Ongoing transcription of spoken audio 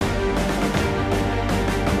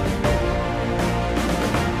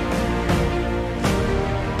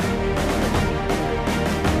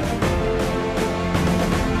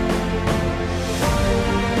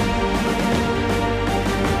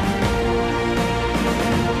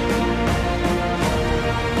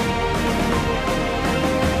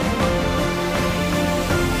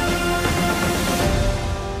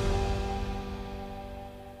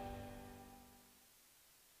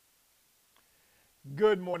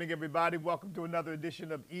morning, everybody. Welcome to another edition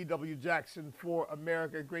of E.W. Jackson for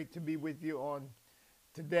America. Great to be with you on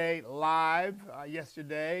today live.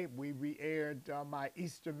 Yesterday, we re-aired my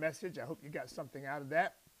Easter message. I hope you got something out of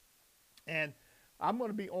that. And I'm going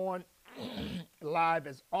to be on live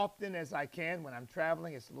as often as I can when I'm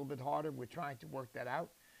traveling. It's a little bit harder. We're trying to work that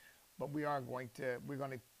out, but we're going to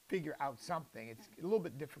figure out something. It's a little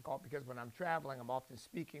bit difficult because when I'm traveling, I'm often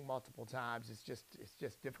speaking multiple times. It's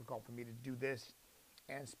just difficult for me to do this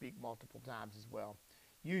and speak multiple times as well.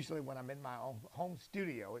 Usually when I'm in my own home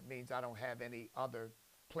studio, it means I don't have any other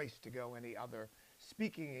place to go, any other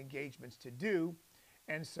speaking engagements to do.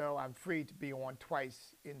 And so I'm free to be on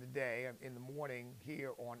twice in the day, in the morning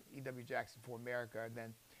here on E.W. Jackson for America, and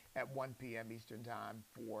then at 1 p.m. Eastern Time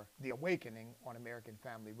for The Awakening on American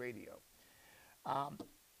Family Radio.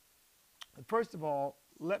 First of all,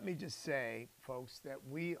 let me just say, folks, that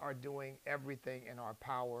we are doing everything in our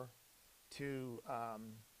power to, let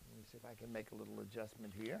me see if I can make a little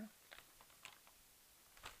adjustment here.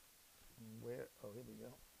 Oh, here we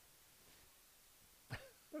go.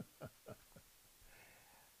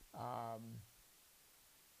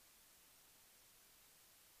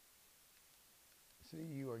 See,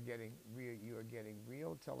 you are getting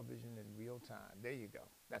real television in real time. There you go.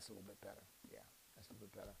 That's a little bit better. Yeah, that's a little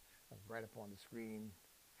bit better. I'm right up on the screen,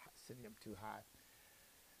 sitting up too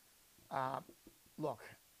high. Look,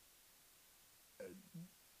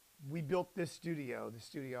 we built this studio, the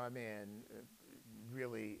studio I'm in,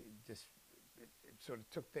 really just it sort of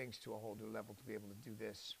took things to a whole new level to be able to do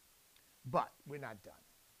this. But we're not done.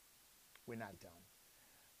 We're not done.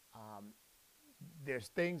 There's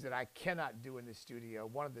things that I cannot do in the studio.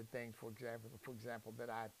 One of the things, for example, that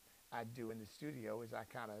I do in the studio is I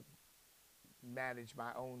kind of manage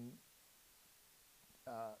my own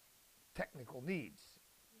technical needs,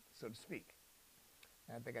 so to speak.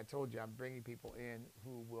 And I think I told you I'm bringing people in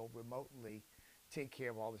who will remotely take care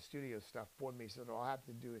of all the studio stuff for me. So all I have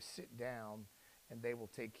to do is sit down, and they will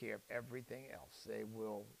take care of everything else.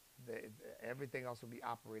 Everything else will be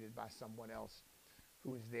operated by someone else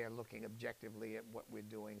who is there looking objectively at what we're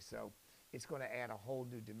doing. So it's going to add a whole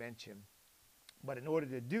new dimension. But in order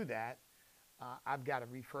to do that, I've got to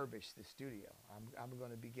refurbish the studio. I'm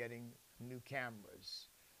going to be getting new cameras,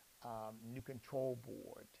 new control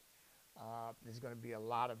board. There's going to be a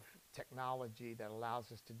lot of technology that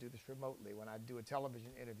allows us to do this remotely. When I do a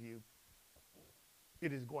television interview,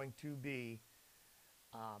 it is going to be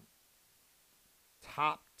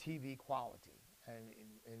top TV quality.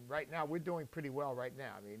 And right now, we're doing pretty well right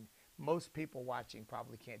now. I mean, most people watching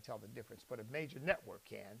probably can't tell the difference, but a major network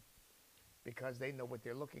can because they know what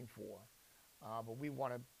they're looking for. But we're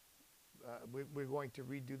going to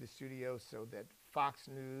redo the studio so that Fox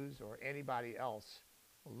News or anybody else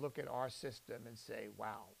will look at our system and say,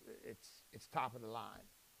 wow, it's top of the line.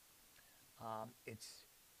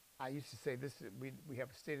 I used to say we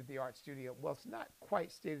have a state-of-the-art studio. Well, it's not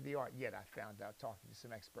quite state-of-the-art yet, I found out talking to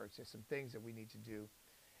some experts. There's some things that we need to do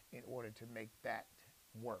in order to make that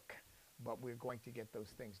work, but we're going to get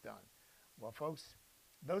those things done. Well, folks,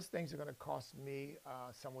 those things are going to cost me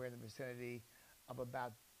somewhere in the vicinity of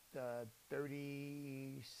about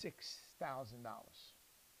 $36,000,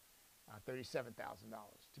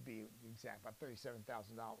 $37,000 to be exact, about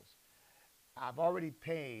 $37,000. I've already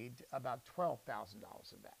paid about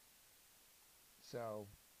 $12,000 of that. So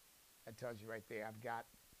that tells you right there, I've got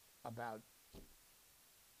about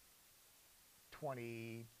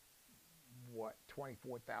 $24,000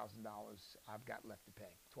 I've got left to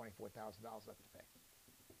pay, $24,000 left to pay.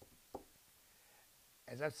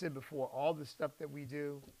 As I've said before, all the stuff that we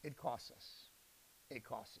do, it costs us. It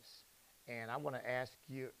costs us. And I want to ask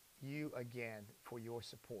you again for your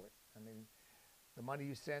support. I mean, the money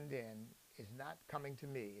you send in is not coming to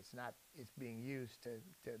me. It's being used to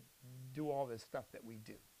do all this stuff that we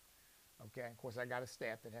do. Okay, of course I got a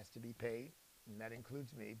staff that has to be paid, and that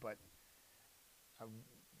includes me, but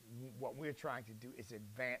what we're trying to do is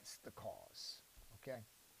advance the cause. Okay,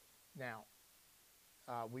 now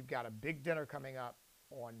we've got a big dinner coming up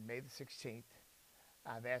on May the 16th.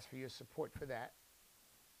 I've asked for your support for that.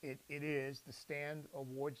 It is the Stand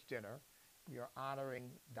Awards dinner. We are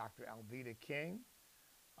honoring Dr. Alveda King,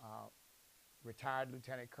 retired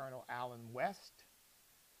Lieutenant Colonel Allen West,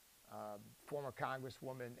 former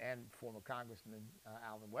Congresswoman and former Congressman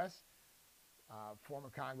Allen West, former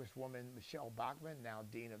Congresswoman Michelle Bachmann, now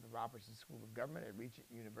Dean of the Robertson School of Government at Regent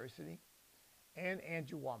University, and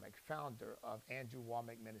Andrew Womack, founder of Andrew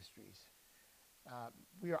Womack Ministries.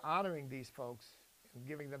 We are honoring these folks and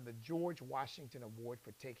giving them the George Washington Award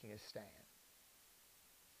for taking a stand.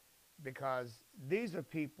 Because these are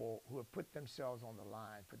people who have put themselves on the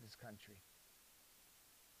line for this country.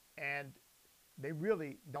 And they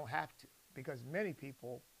really don't have to, because many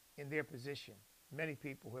people in their position, many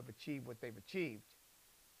people who have achieved what they've achieved,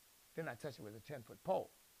 they're not touching with a 10-foot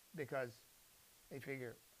pole because they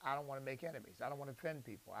figure, I don't want to make enemies. I don't want to offend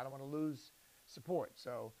people. I don't want to lose support.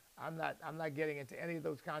 So I'm not getting into any of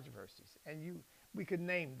those controversies. And we could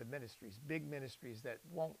name the ministries, big ministries that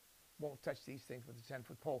won't touch these things with a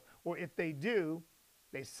 10-foot pole. Or if they do,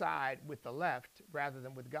 they side with the left rather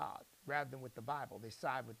than with God, rather than with the Bible. They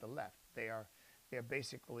side with the left. They're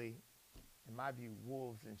basically, in my view,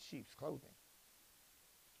 wolves in sheep's clothing.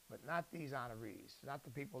 But not these honorees, not the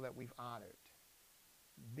people that we've honored.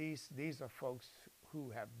 These are folks who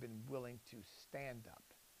have been willing to stand up.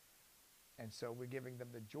 And so we're giving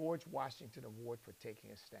them the George Washington Award for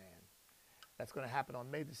taking a stand. That's going to happen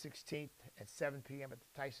on May the 16th at 7 p.m. at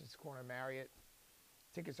the Tyson's Corner Marriott.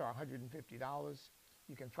 Tickets are $150.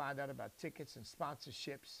 You can find out about tickets and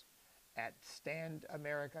sponsorships at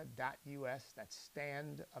standamerica.us. That's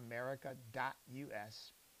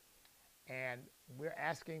standamerica.us. And we're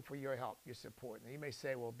asking for your help, your support. And you may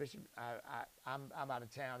say, well, Bishop, I'm out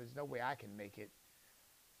of town. There's no way I can make it.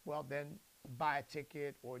 Well, then buy a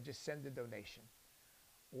ticket or just send a donation.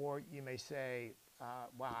 Or you may say,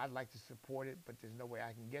 wow, I'd like to support it, but there's no way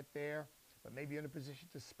I can get there. But maybe you're in a position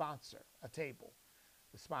to sponsor a table.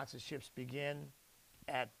 The sponsorships begin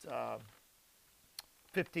at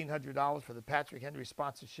 $1,500 for the Patrick Henry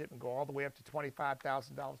sponsorship and go all the way up to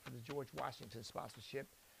 $25,000 for the George Washington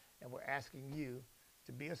sponsorship. And we're asking you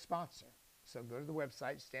to be a sponsor. So go to the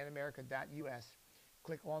website, standamerica.us,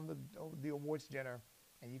 click on the awards dinner,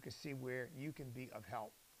 and you can see where you can be of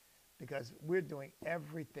help. Because we're doing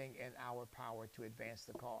everything in our power to advance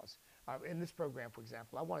the cause. In this program, for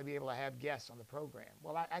example, I want to be able to have guests on the program.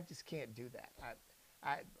 Well, I just can't do that.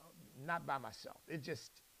 Not by myself. It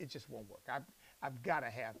just won't work. I've got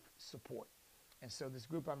to have support. And so this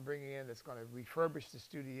group I'm bringing in that's going to refurbish the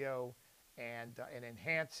studio and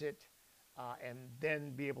enhance it, and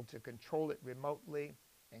then be able to control it remotely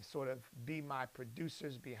and sort of be my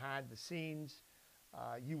producers behind the scenes.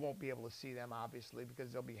 You won't be able to see them, obviously,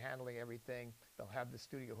 because they'll be handling everything. They'll have the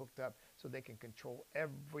studio hooked up so they can control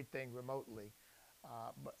everything remotely.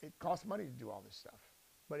 But it costs money to do all this stuff.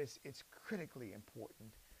 But it's critically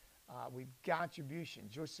important. We've got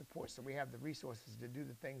contributions, your support, so we have the resources to do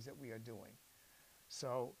the things that we are doing.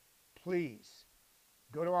 So please,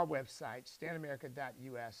 go to our website,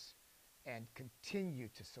 standamerica.us, and continue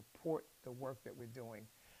to support the work that we're doing.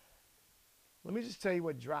 Let me just tell you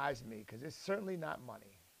what drives me, because it's certainly not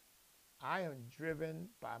money. I am driven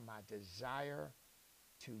by my desire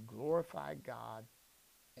to glorify God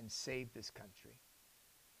and save this country.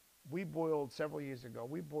 Several years ago,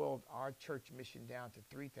 we boiled our church mission down to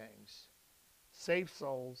three things: save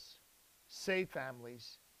souls, save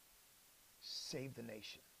families, save the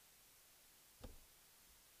nation.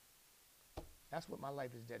 That's what my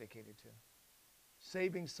life is dedicated to.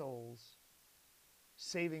 Saving souls,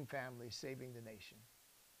 saving families, saving the nation.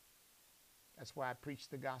 That's why I preach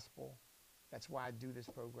the gospel. That's why I do this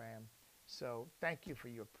program. So thank you for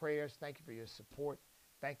your prayers. Thank you for your support.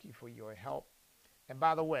 Thank you for your help. And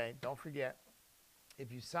by the way, don't forget,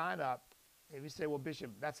 if you sign up, if you say, well,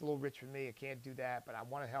 Bishop, that's a little rich for me, I can't do that, but I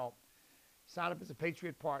want to help, sign up as a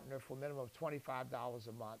Patriot Partner for a minimum of $25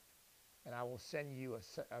 a month, and I will send you a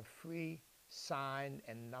free signed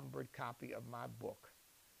and numbered copy of my book,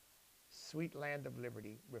 Sweet Land of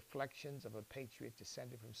Liberty, Reflections of a Patriot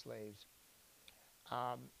Descended from Slaves.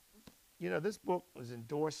 This book was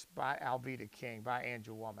endorsed by Alveda King, by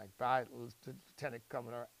Andrew Womack, by Lieutenant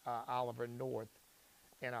Governor Oliver North,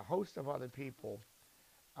 and a host of other people,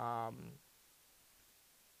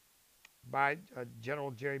 by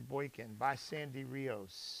General Jerry Boykin, by Sandy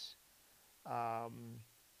Rios,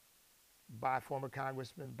 by former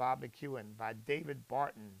Congressman Bob McEwen, by David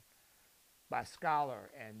Barton, by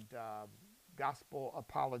scholar and gospel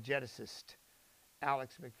apologeticist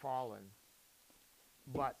Alex McFarland.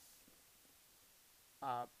 But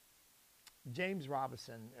James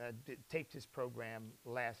Robinson taped his program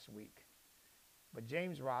last week. But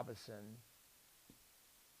James Robinson,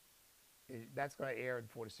 that's going to air in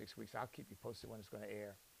 4 to 6 weeks. I'll keep you posted when it's going to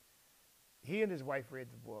air. He and his wife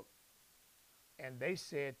read the book, and they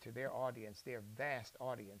said to their audience, their vast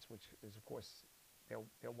audience, which is, of course,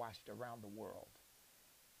 they're watched around the world,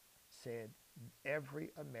 said,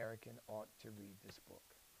 every American ought to read this book.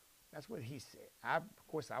 That's what he said. Of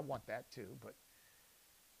course, I want that too, but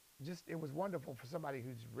it was wonderful for somebody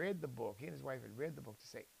who's read the book, he and his wife had read the book, to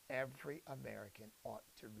say, every American ought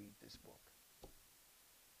to read this book.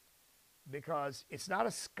 Because it's not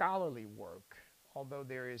a scholarly work, although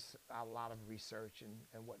there is a lot of research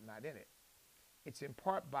and whatnot in it. It's in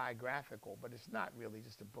part biographical, but it's not really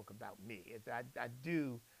just a book about me. I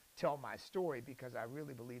do tell my story because I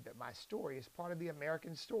really believe that my story is part of the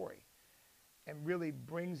American story and really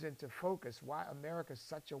brings into focus why America is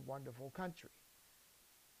such a wonderful country.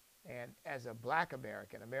 And as a black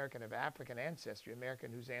American, American of African ancestry,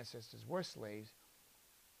 American whose ancestors were slaves,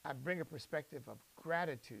 I bring a perspective of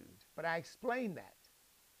gratitude. But I explain that.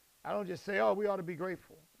 I don't just say, oh, we ought to be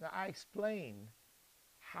grateful. Now, I explain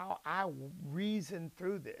how I reason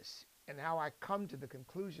through this and how I come to the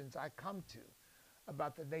conclusions I come to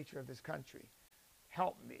about the nature of this country.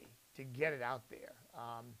 Help me to get it out there.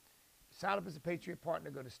 Sign up as a Patriot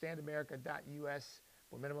Partner. Go to standamerica.us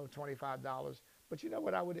for a minimum of $25. But you know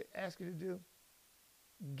what I would ask you to do?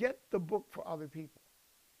 Get the book for other people.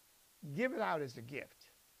 Give it out as a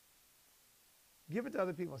gift. Give it to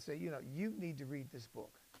other people and say, you know, you need to read this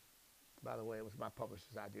book. By the way, it was my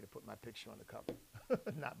publisher's idea to put my picture on the cover,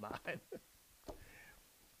 not mine.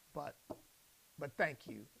 But thank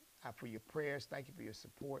you for your prayers. Thank you for your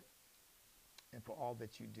support and for all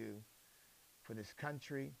that you do for this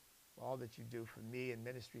country, for all that you do for me and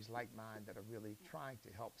ministries like mine that are really trying to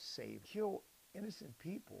help kill innocent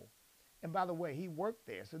people. And by the way, he worked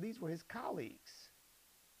there, so these were his colleagues.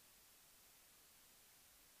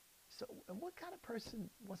 So, and what kind of person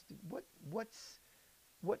wants to,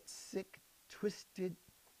 what sick, twisted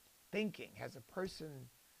thinking has a person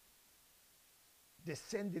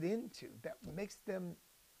descended into that makes them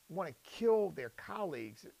want to kill their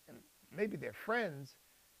colleagues and maybe their friends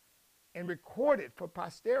and record it for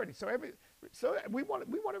posterity? So we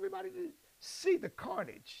want everybody to see the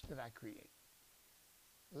carnage that I create.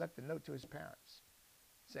 I left a note to his parents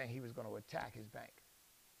saying he was going to attack his bank.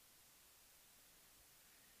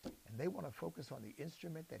 And they want to focus on the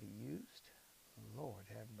instrument that he used. Lord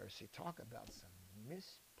have mercy. Talk about some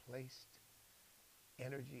misplaced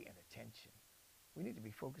energy and attention. We need to be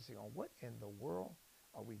focusing on what in the world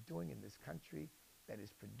are we doing in this country that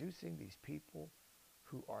is producing these people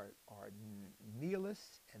who are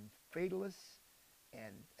nihilists and fatalists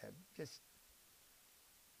and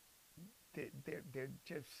they're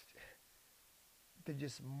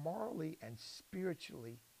just morally and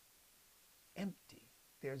spiritually empty.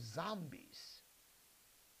 They're zombies.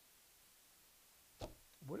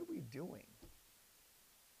 What are we doing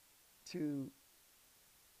to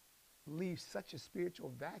leave such a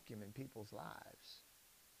spiritual vacuum in people's lives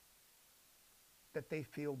that they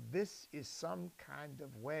feel this is some kind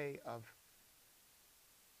of way of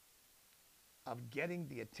getting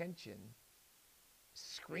the attention,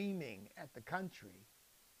 screaming at the country,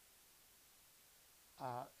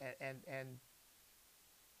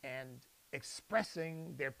 and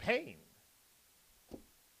expressing their pain?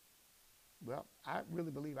 Well, I really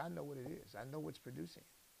believe I know what it is. I know what's producing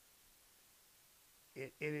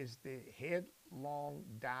it. It is the headlong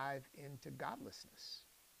dive into godlessness.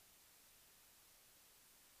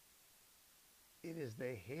 It is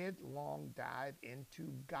the headlong dive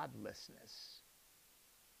into godlessness.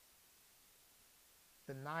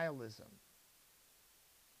 The nihilism,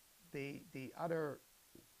 the utter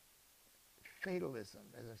fatalism,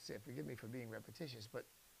 as I said, forgive me for being repetitious, but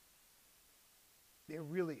there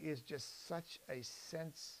really is just such a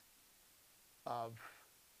sense of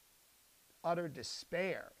utter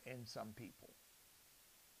despair in some people.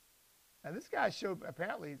 Now, this guy showed,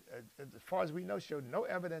 apparently, as far as we know, showed no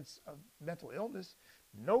evidence of mental illness.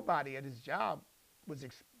 Nobody at his job was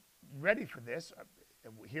ready for this.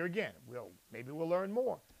 Here again, maybe we'll learn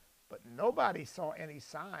more. But nobody saw any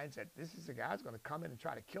signs that this is a guy who's going to come in and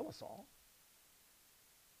try to kill us all.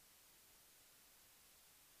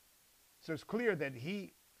 So it's clear that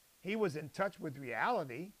he was in touch with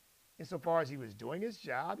reality insofar as he was doing his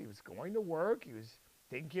job, he was going to work, he was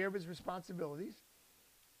taking care of his responsibilities.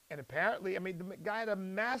 And apparently, I mean, the guy had a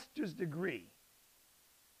master's degree.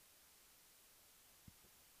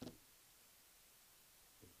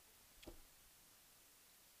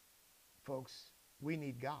 Folks, we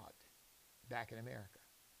need God back in America.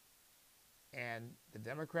 And the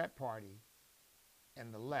Democrat Party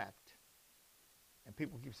and the left, and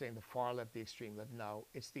people keep saying the far left, the extreme left. No,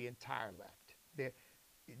 it's the entire left.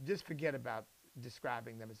 Just forget about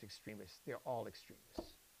describing them as extremists. They're all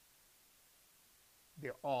extremists.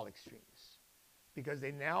 They're all extremists because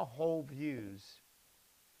they now hold views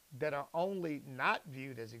that are only not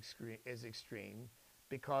viewed as extreme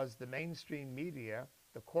because the mainstream media,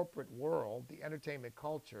 the corporate world, the entertainment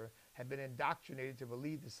culture have been indoctrinated to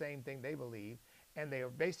believe the same thing they believe, and they are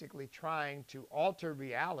basically trying to alter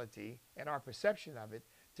reality and our perception of it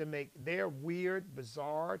to make their weird,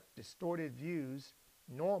 bizarre, distorted views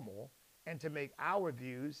normal and to make our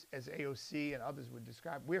views, as AOC and others would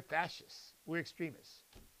describe, we're fascists, we're extremists.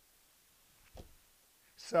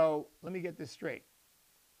 So let me get this straight.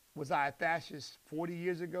 Was I a fascist 40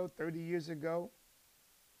 years ago, 30 years ago,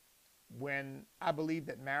 when I believed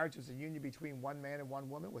that marriage was a union between one man and one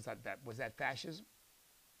woman? Was that fascism?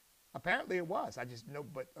 Apparently it was. I just know,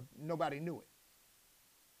 but nobody knew it.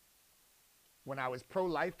 When I was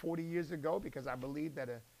pro-life 40 years ago because I believed that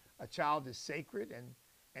a child is sacred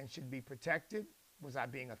and should be protected, was I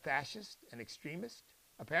being a fascist, an extremist?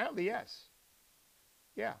 Apparently yes.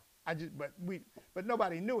 Yeah. But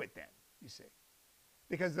nobody knew it then, you see,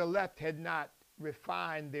 because the left had not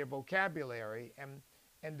refined their vocabulary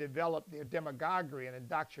and developed their demagoguery and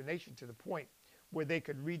indoctrination to the point where they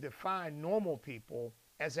could redefine normal people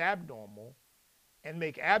as abnormal and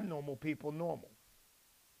make abnormal people normal.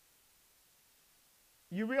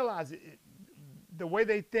 You realize the way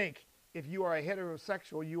they think, if you are a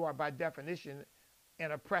heterosexual, you are by definition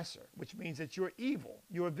an oppressor, which means that you're evil,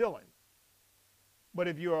 you're a villain. But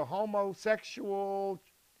if you're a homosexual,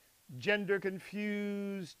 gender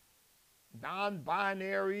confused,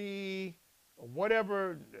 non-binary,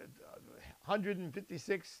 whatever,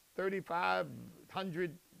 156,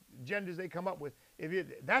 3,500 genders they come up with,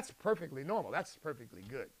 that's perfectly normal. That's perfectly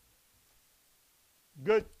good.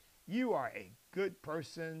 Good. You are a good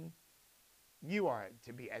person. You are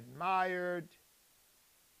to be admired.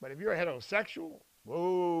 But if you're a heterosexual,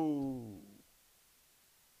 whoa,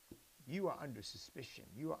 you are under suspicion.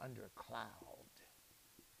 You are under a cloud.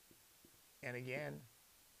 And again,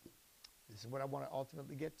 this is what I want to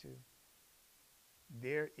ultimately get to.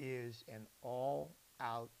 There is an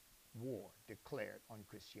all-out war declared on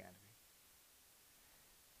Christianity.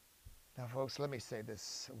 Now, folks, let me say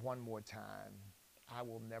this one more time. I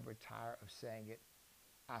will never tire of saying it.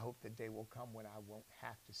 I hope the day will come when I won't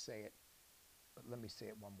have to say it. But let me say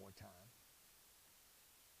it one more time.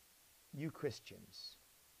 You Christians,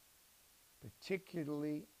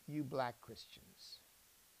 particularly you black Christians,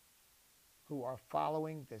 who are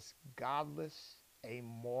following this godless,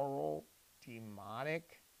 amoral,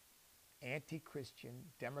 demonic, anti-Christian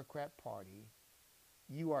Democrat Party,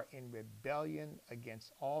 you are in rebellion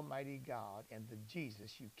against Almighty God and the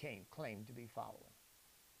Jesus you claim to be following.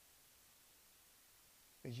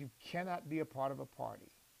 Because you cannot be a part of a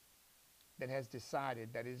party that has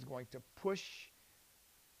decided that it is going to push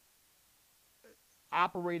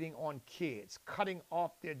operating on kids, cutting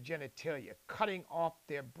off their genitalia, cutting off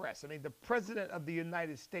their breasts. I mean, the President of the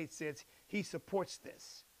United States says he supports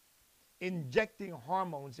this. Injecting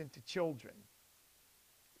hormones into children,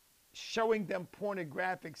 showing them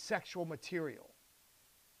pornographic sexual material.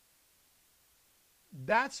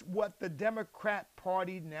 That's what the Democrat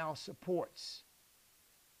Party now supports.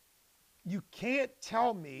 You can't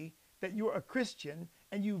tell me that you're a Christian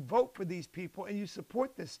and you vote for these people and you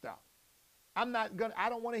support this stuff. I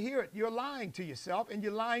don't want to hear it. You're lying to yourself and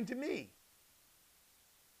you're lying to me.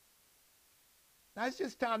 Now it's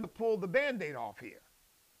just time to pull the Band-Aid off here.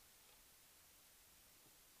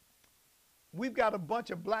 We've got a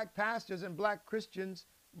bunch of black pastors and black Christians,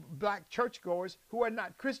 black churchgoers who are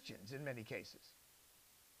not Christians in many cases.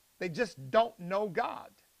 They just don't know God.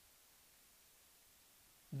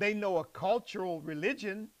 They know a cultural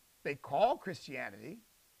religion they call Christianity,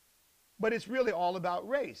 but it's really all about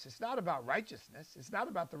race. It's not about righteousness. It's not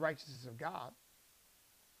about the righteousness of God.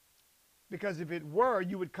 Because if it were,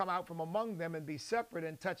 you would come out from among them and be separate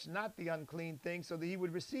and touch not the unclean thing so that he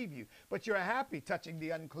would receive you. But you're happy touching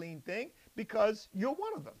the unclean thing because you're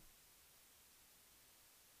one of them.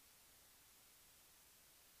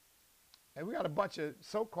 And we got a bunch of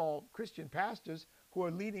so-called Christian pastors who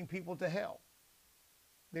are leading people to hell.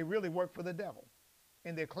 They really work for the devil,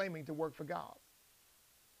 and they're claiming to work for God.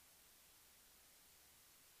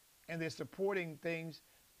 And they're supporting things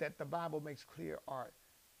that the Bible makes clear are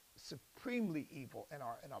supremely evil and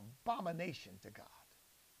are an abomination to God.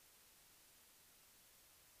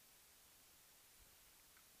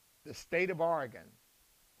 The state of Oregon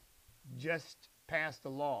just passed a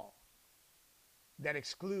law that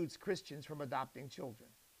excludes Christians from adopting children.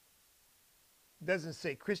 It doesn't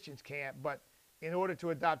say Christians can't, but in order to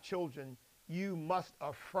adopt children, you must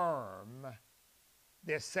affirm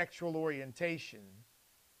their sexual orientation,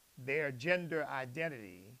 their gender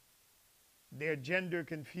identity, their gender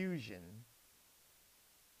confusion,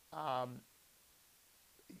 all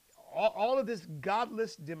of this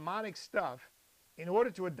godless, demonic stuff. In order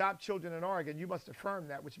to adopt children in Oregon, you must affirm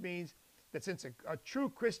that, which means that since a true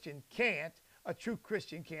Christian can't, a true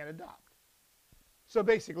Christian can't adopt. So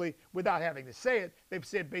basically, without having to say it, they've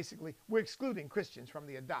said basically, we're excluding Christians from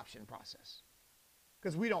the adoption process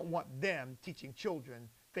because we don't want them teaching children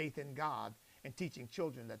faith in God and teaching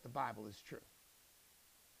children that the Bible is true.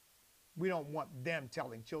 We don't want them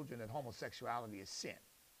telling children that homosexuality is sin.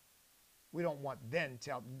 We don't want them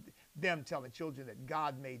telling children that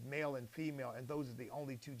God made male and female and those are the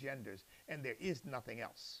only two genders and there is nothing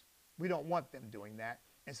else. We don't want them doing that,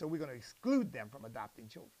 and so we're going to exclude them from adopting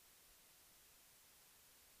children.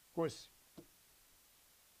 Of course,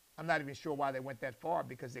 I'm not even sure why they went that far,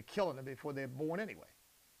 because they're killing them before they're born anyway.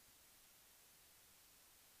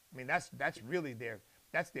 I mean, that's really their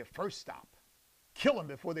first stop. Kill them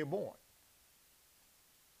before they're born.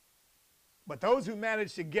 But those who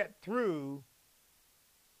manage to get through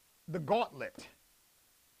the gauntlet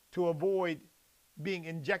to avoid being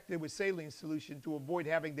injected with saline solution, to avoid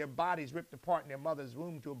having their bodies ripped apart in their mother's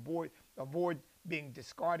womb, to avoid being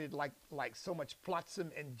discarded like so much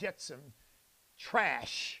flotsam and jetsam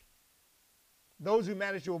trash, those who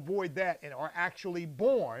manage to avoid that and are actually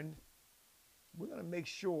born, we're going to make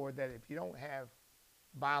sure that if you don't have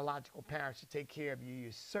biological parents to take care of you,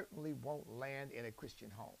 you certainly won't land in a Christian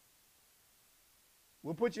home.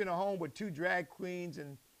 We'll put you in a home with 2 drag queens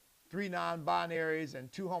and 3 non-binaries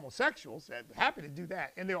and 2 homosexuals. Happy to do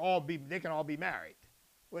that, and they can all be married.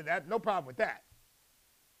 Well, no problem with that.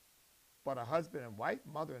 But a husband and wife,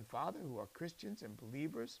 mother and father who are Christians and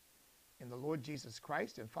believers in the Lord Jesus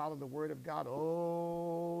Christ and follow the word of God,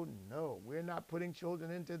 oh no, we're not putting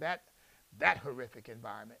children into that horrific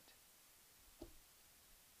environment.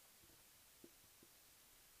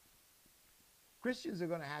 Christians are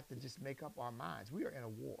going to have to just make up our minds. We are in a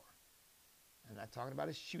war. I'm not talking about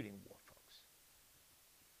a shooting war, folks.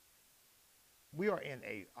 We are in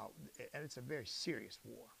and it's a very serious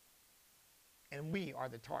war. And we are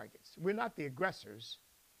the targets. We're not the aggressors.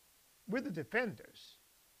 We're the defenders,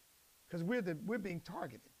 because we're being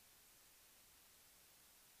targeted.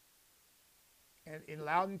 And in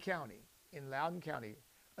Loudoun County,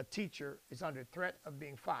 a teacher is under threat of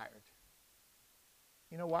being fired.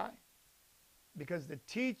 You know why? Because the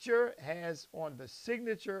teacher has on the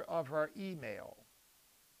signature of her email,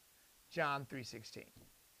 John 3:16.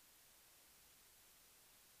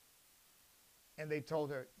 And they told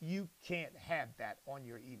her, you can't have that on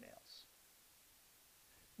your emails.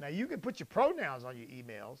 Now, you can put your pronouns on your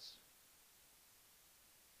emails,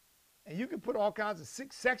 and you can put all kinds of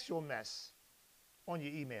sick sexual mess on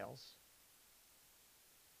your emails,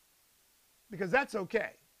 because that's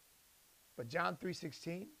okay. But John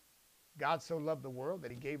 3:16, God so loved the world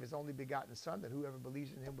that he gave his only begotten son, that whoever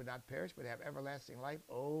believes in him would not perish but have everlasting life.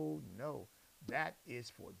 Oh no, that is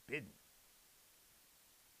forbidden.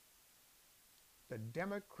 The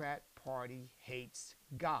Democrat Party hates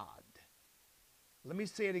God. Let me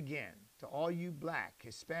say it again to all you black,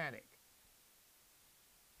 Hispanic,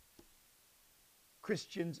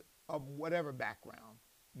 Christians of whatever background,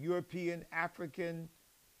 European, African,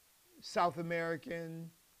 South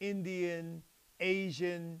American, Indian,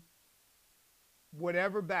 Asian,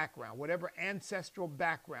 whatever background, whatever ancestral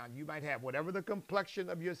background you might have, whatever the complexion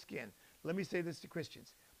of your skin. Let me say this to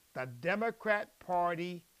Christians. The Democrat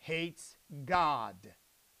Party hates God.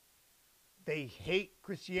 They hate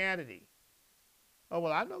Christianity. Oh,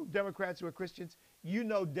 well, I know Democrats who are Christians. You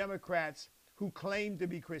know Democrats who claim to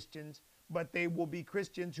be Christians, but they will be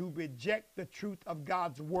Christians who reject the truth of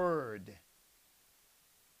God's word.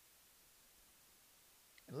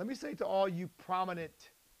 And let me say to all you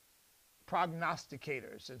prominent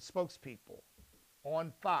prognosticators and spokespeople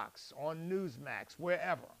on Fox, on Newsmax,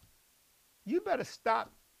 wherever, you better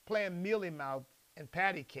stop playing mealy mouth and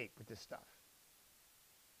patty cake with this stuff.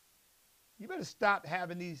 You better stop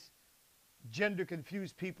having these gender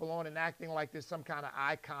confused people on and acting like there's some kind of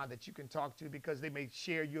icon that you can talk to because they may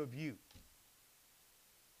share your view.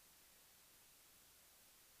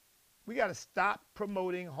 We got to stop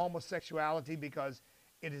promoting homosexuality because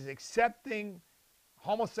it is accepting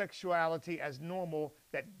homosexuality as normal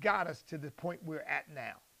that got us to the point we're at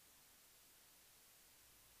now.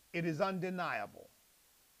 It is undeniable.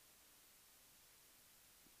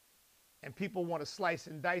 And people want to slice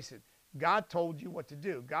and dice it. God told you what to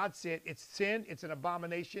do. God said it's sin, it's an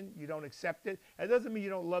abomination, you don't accept it. It doesn't mean you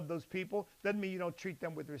don't love those people, doesn't mean you don't treat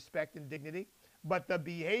them with respect and dignity, but the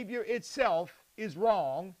behavior itself is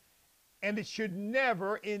wrong, and it should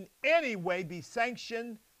never in any way be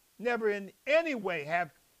sanctioned, never in any way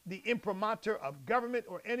have the imprimatur of government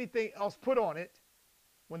or anything else put on it.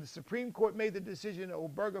 When the Supreme Court made the decision of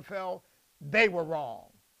Obergefell, they were wrong,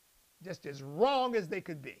 just as wrong as they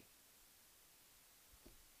could be.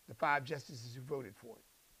 The 5 justices who voted for it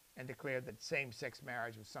and declared that same-sex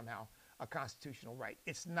marriage was somehow a constitutional right.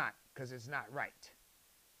 It's not, because it's not right.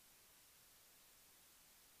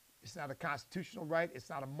 It's not a constitutional right. It's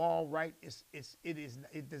not a moral right.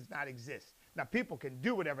 It does not exist. Now, people can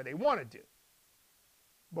do whatever they want to do.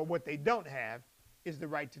 But what they don't have is the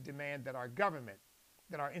right to demand that our government,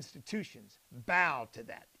 that our institutions bow to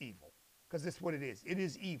that evil. Because that's what it is. It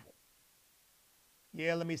is evil.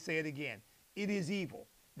 Yeah, let me say it again. It is evil.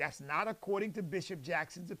 That's not according to Bishop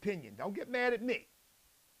Jackson's opinion. Don't get mad at me.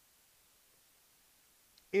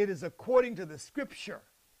 It is according to the scripture.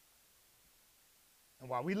 And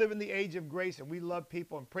while we live in the age of grace and we love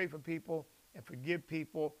people and pray for people and forgive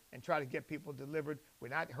people and try to get people delivered, we're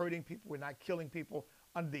not hurting people, we're not killing people.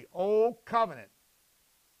 Under the old covenant,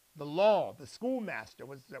 the law, the schoolmaster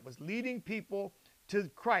that was leading people to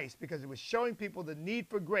Christ because it was showing people the need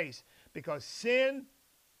for grace because sin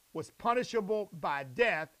was punishable by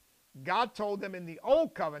death. God told them in the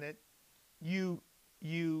old covenant, you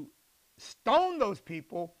stone those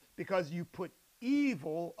people because you put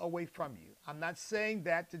evil away from you. I'm not saying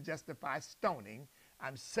that to justify stoning.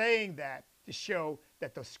 I'm saying that to show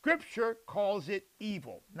that the scripture calls it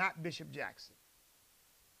evil, not Bishop Jackson.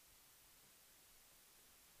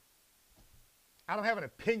 I don't have an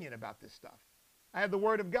opinion about this stuff. I have the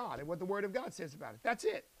Word of God and what the Word of God says about it. That's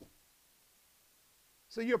it.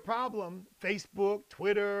 So your problem, Facebook,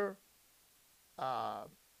 Twitter,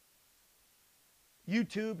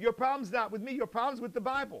 YouTube, your problem's not with me. Your problem's with the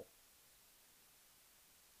Bible.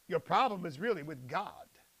 Your problem is really with God.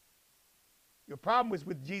 Your problem is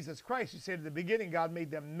with Jesus Christ. You said at the beginning, God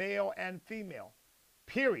made them male and female,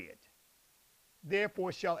 period.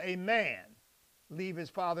 Therefore shall a man leave his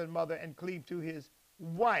father and mother and cleave to his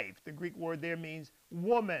wife. The Greek word there means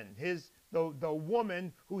woman, the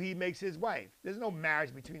woman who he makes his wife. There's no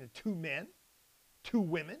marriage between the two men, two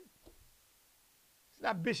women. It's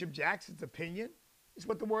not Bishop Jackson's opinion. It's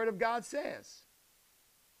what the Word of God says.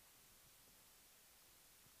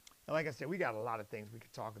 And like I said, we got a lot of things we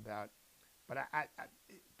could talk about. But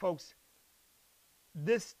folks,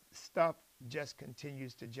 this stuff just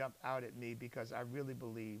continues to jump out at me because I really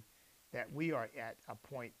believe that we are at a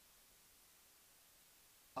point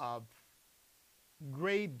of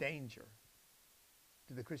grave danger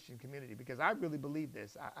to the Christian community because I really believe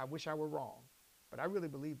this. I wish I were wrong, but I really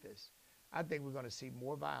believe this. I think we're going to see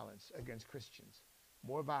more violence against Christians,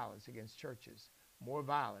 more violence against churches, more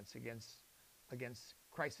violence against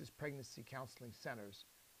crisis pregnancy counseling centers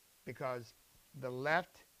because the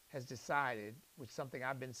left has decided, with something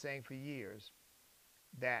I've been saying for years,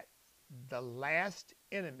 that the last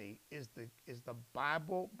enemy is the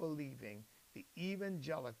Bible-believing, the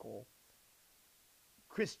evangelical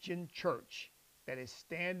Christian church that is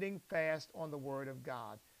standing fast on the Word of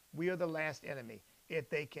God. We are the last enemy. If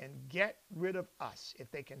they can get rid of us,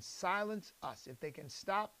 if they can silence us, if they can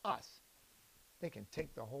stop us, they can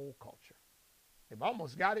take the whole culture. They've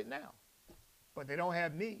almost got it now. But they don't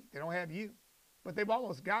have me. They don't have you. But they've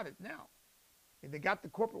almost got it now. They got the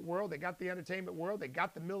corporate world. They got the entertainment world. They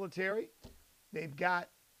got the military. They've got,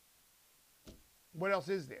 what else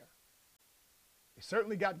is there? They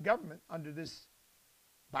certainly got government under this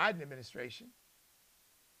Biden administration.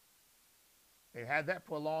 They had that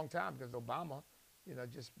for a long time because Obama,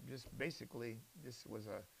 just basically, this was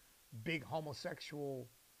a big homosexual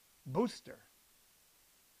booster.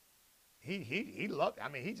 He loved,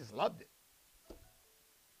 he just loved it.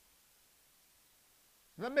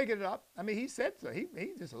 I'm not making it up. He said so. He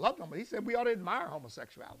just loved them. He said we ought to admire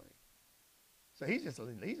homosexuality. So he's just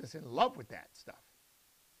in love with that stuff.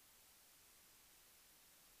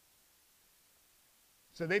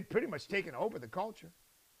 So they've pretty much taken over the culture.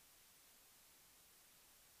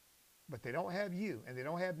 But they don't have you, and they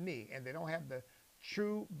don't have me, and they don't have the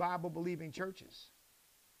true Bible-believing churches.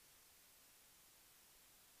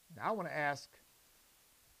 Now, I want to ask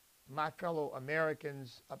my fellow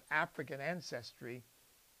Americans of African ancestry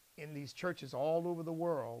in these churches all over the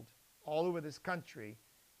world, all over this country,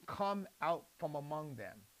 come out from among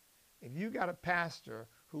them. If you got a pastor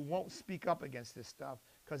who won't speak up against this stuff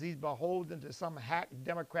because he's beholden to some hack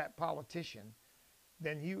Democrat politician,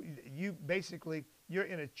 then you basically, you're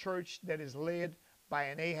in a church that is led by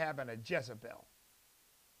an Ahab and a Jezebel.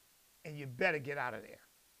 And you better get out of there.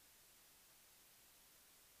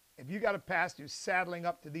 If you got a pastor who's saddling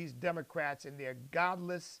up to these Democrats and their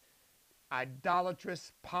godless,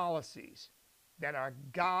 idolatrous policies that are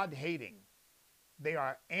God-hating, they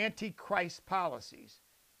are anti-Christ policies.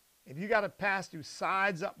 If you got a pastor who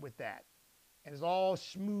sides up with that and is all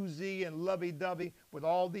schmoozy and lovey-dovey with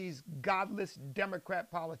all these godless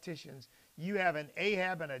Democrat politicians, you have an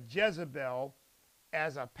Ahab and a Jezebel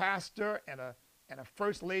as a pastor and a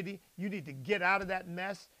first lady. You need to get out of that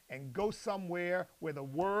mess and go somewhere where the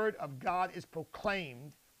Word of God is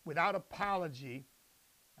proclaimed without apology.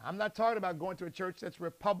 I'm not talking about going to a church that's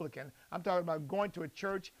Republican. I'm talking about going to a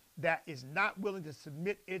church that is not willing to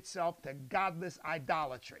submit itself to godless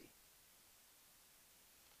idolatry.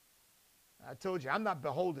 I told you, I'm not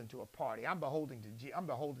beholden to a party. I'm beholden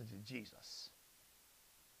to Jesus.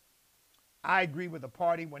 I agree with a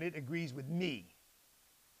party when it agrees with me.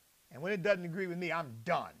 And when it doesn't agree with me, I'm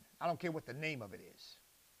done. I don't care what the name of it is.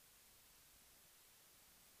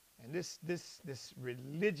 And this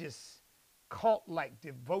religious cult-like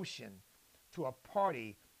devotion to a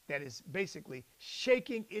party that is basically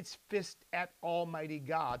shaking its fist at Almighty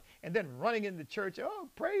God and then running into church, oh,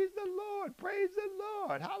 praise the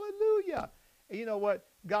Lord, hallelujah. And you know what?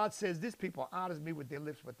 God says, this people honors me with their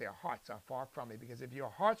lips, but their hearts are far from me. Because if your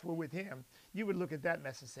hearts were with him, you would look at that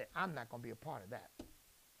mess and say, I'm not going to be a part of that.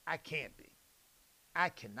 I can't be. I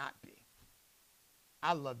cannot be.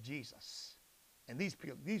 I love Jesus. And these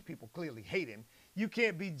people clearly hate him. You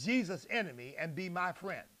can't be Jesus' enemy and be my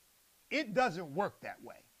friend. It doesn't work that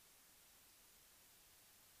way.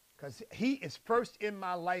 Because he is first in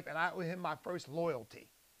my life, and I owe him my first loyalty.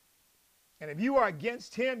 And if you are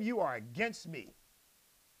against him, you are against me.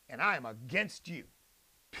 And I am against you.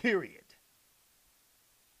 Period.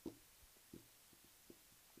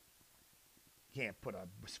 Can't put a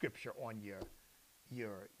scripture on your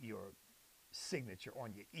signature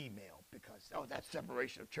on your email because, oh, that's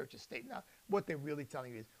separation of church and state. Now, what they're really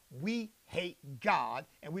telling you is we hate God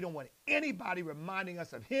and we don't want anybody reminding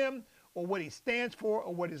us of him or what he stands for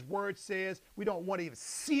or what his word says. We don't want to even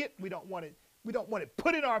see it. We don't want it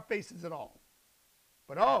put in our faces at all.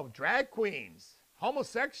 But, oh, drag queens,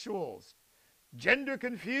 homosexuals, gender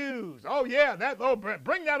confused. Oh, yeah,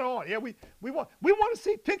 bring that on. Yeah, we want to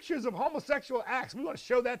see pictures of homosexual acts. We want to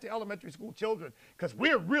show that to elementary school children because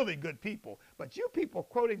we're really good people. But you people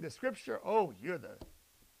quoting the scripture, oh, you're the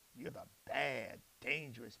bad,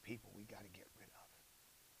 dangerous people we got to get rid of.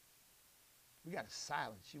 We got to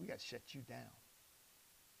silence you. We got to shut you down.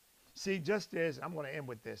 See, just as, I'm going to end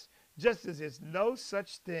with this, just as there's no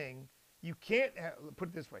such thing, you can't put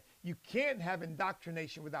it this way, you can't have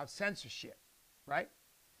indoctrination without censorship. Right?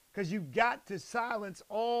 Because you've got to silence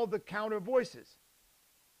all the counter voices.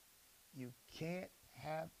 You can't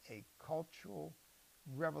have a cultural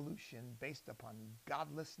revolution based upon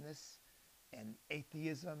godlessness and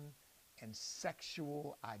atheism and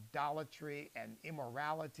sexual idolatry and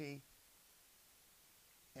immorality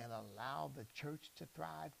and allow the church to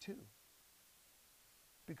thrive too.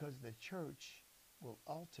 Because the church will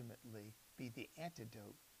ultimately be the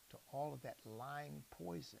antidote to all of that lying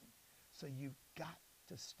poison. So you've got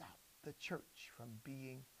to stop the church from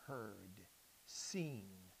being heard, seen,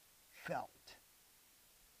 felt.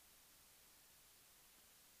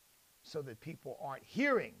 So that people aren't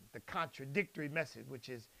hearing the contradictory message, which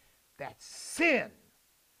is that's sin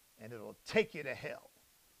and it'll take you to hell.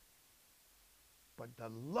 But the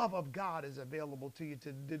love of God is available to you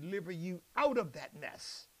to deliver you out of that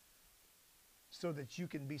mess so that you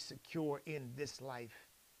can be secure in this life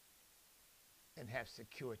and have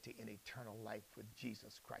security in eternal life with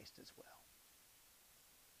Jesus Christ as well.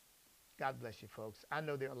 God bless you, folks. I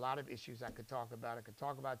know there are a lot of issues I could talk about. I could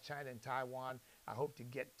talk about China and Taiwan. I hope to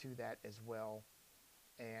get to that as well.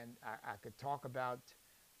 And I could talk about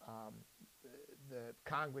the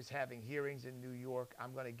Congress having hearings in New York.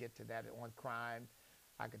 I'm going to get to that on crime.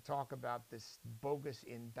 I could talk about this bogus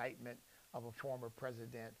indictment of a former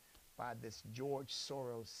president by this George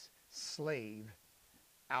Soros slave,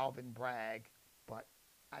 Alvin Bragg. But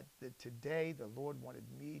today, the Lord wanted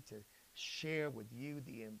me to share with you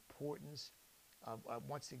the importance of,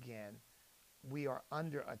 once again, we are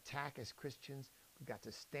under attack as Christians. We've got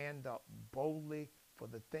to stand up boldly for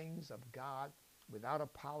the things of God without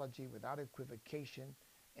apology, without equivocation,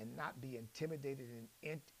 and not be intimidated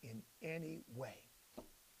in any way.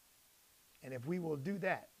 And if we will do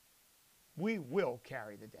that, we will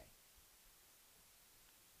carry the day.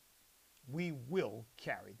 We will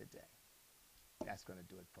carry the day. That's going to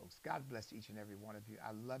do it, folks. God bless each and every one of you.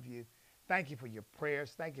 I love you. Thank you for your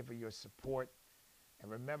prayers. Thank you for your support. And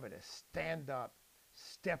remember to stand up,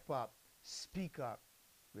 step up, speak up,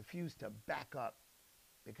 refuse to back up,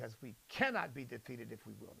 because we cannot be defeated if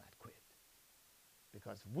we will not quit.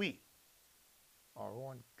 Because we are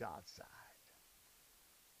on God's side.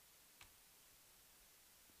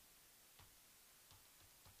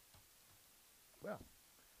 Well,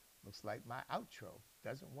 looks like my outro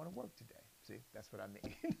doesn't want to work today. See, that's what I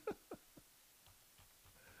mean.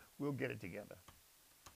 We'll get it together.